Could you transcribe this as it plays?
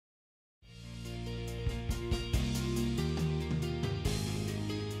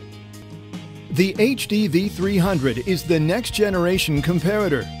The HDV300 is the next generation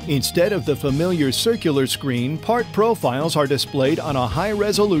comparator. Instead of the familiar circular screen, part profiles are displayed on a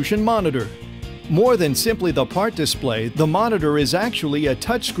high-resolution monitor. More than simply the part display, the monitor is actually a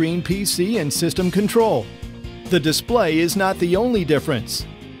touchscreen PC and system control. The display is not the only difference.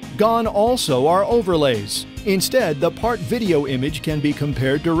 Gone also are overlays. Instead, the part video image can be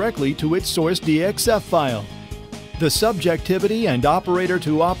compared directly to its source DXF file. The subjectivity and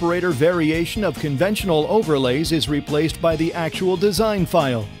operator-to-operator variation of conventional overlays is replaced by the actual design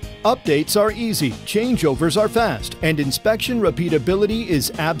file. Updates are easy, changeovers are fast, and inspection repeatability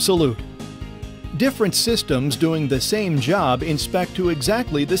is absolute. Different systems doing the same job inspect to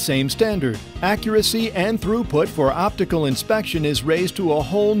exactly the same standard. Accuracy and throughput for optical inspection is raised to a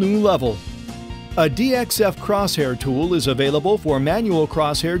whole new level. A DXF crosshair tool is available for manual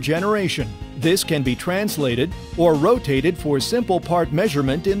crosshair generation. This can be translated or rotated for simple part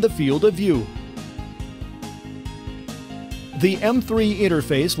measurement in the field of view. The M3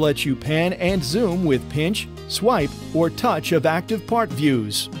 interface lets you pan and zoom with pinch, swipe, or touch of active part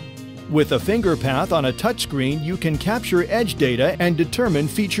views. With a finger path on a touchscreen, you can capture edge data and determine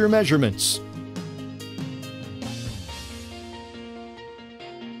feature measurements.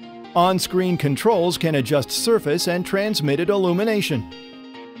 On-screen controls can adjust surface and transmitted illumination.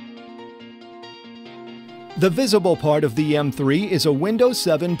 The visible part of the M3 is a Windows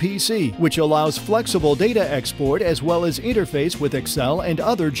 7 PC, which allows flexible data export as well as interface with Excel and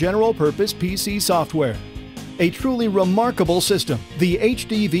other general-purpose PC software. A truly remarkable system, the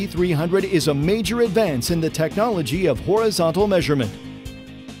HDV300 is a major advance in the technology of horizontal measurement.